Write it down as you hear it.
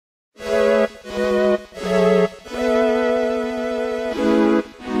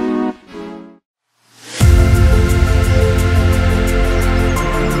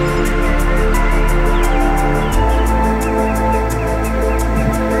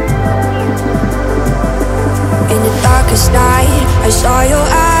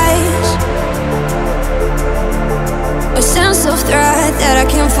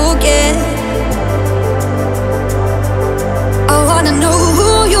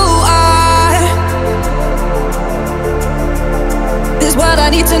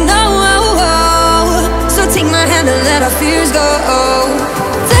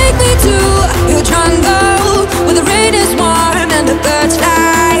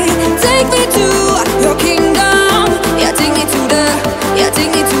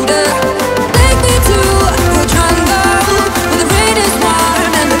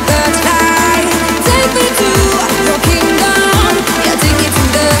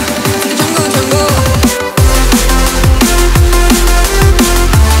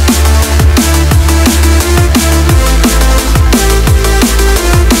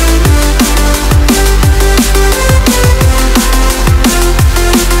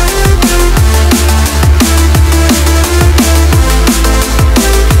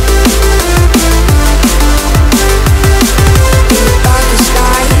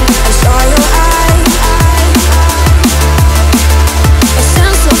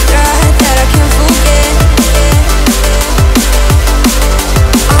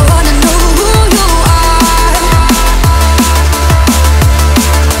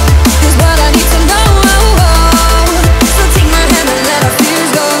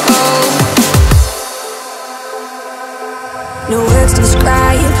No words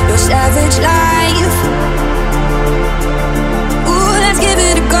describe your savage life. Ooh, let's give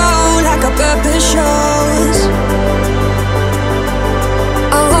it a go like our purpose shows.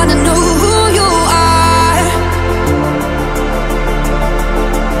 I wanna know who you are.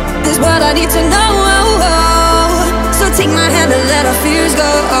 This what I need to know. So take my hand and let our fears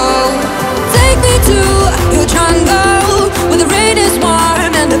go. Take me to your jungle where the rain is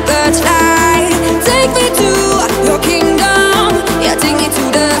warm and the birds fly. Take me to your kingdom. Yeah, take me to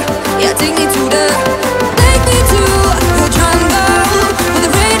the. Yeah, take me to the. Take me to your jungle where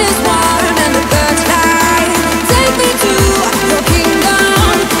the rain is warm and the birds fly. Take me to your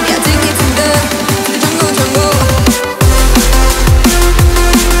kingdom. Yeah, take me to the jungle, jungle.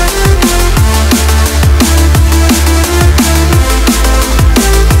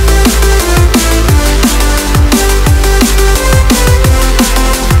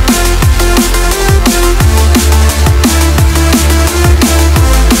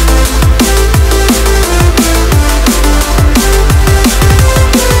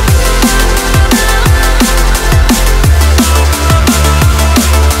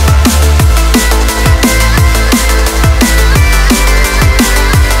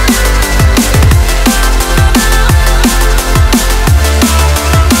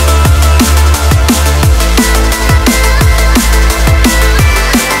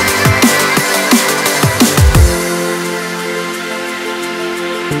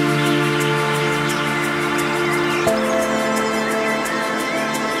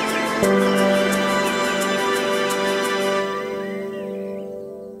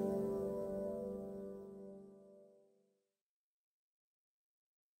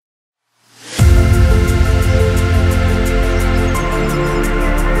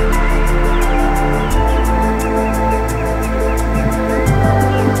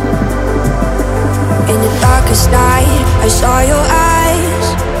 I saw your eyes,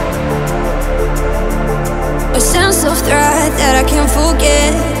 a sense of threat that I can't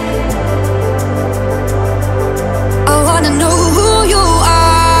forget. I wanna know who you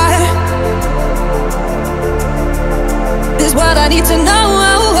are. This what I need to know.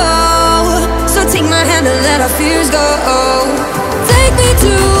 So take my hand and let our fears go. Take me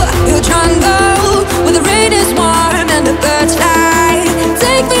to your jungle where the rain is warm and the birds fly.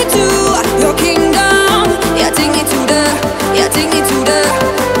 Take me to your kingdom. Yeah, take me to the. Yeah, take me to the.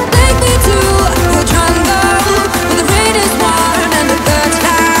 Take me to your jungle where the rain is warm and the birds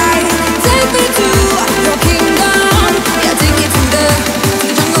fly. Take me to your kingdom. Yeah, take me to the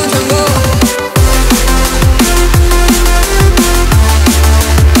jungle, jungle.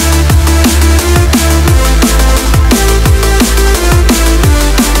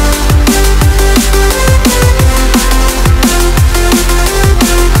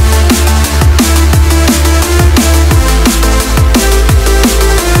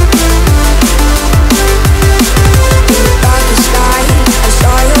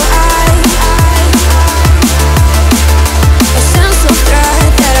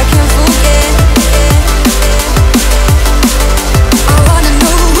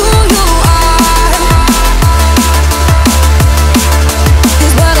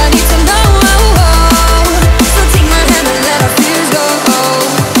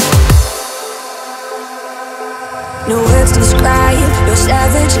 No words describe your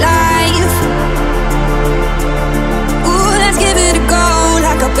savage life. Ooh, let's give it a go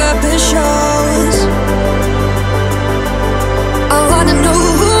like our purpose shows. I wanna know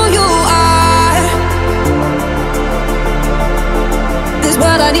who you are. This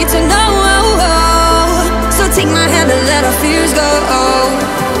what I need to know. So take my hand and let our fears go.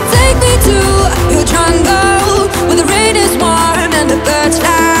 Take me to your jungle where the rain is warm and the birds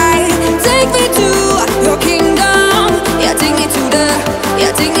fly.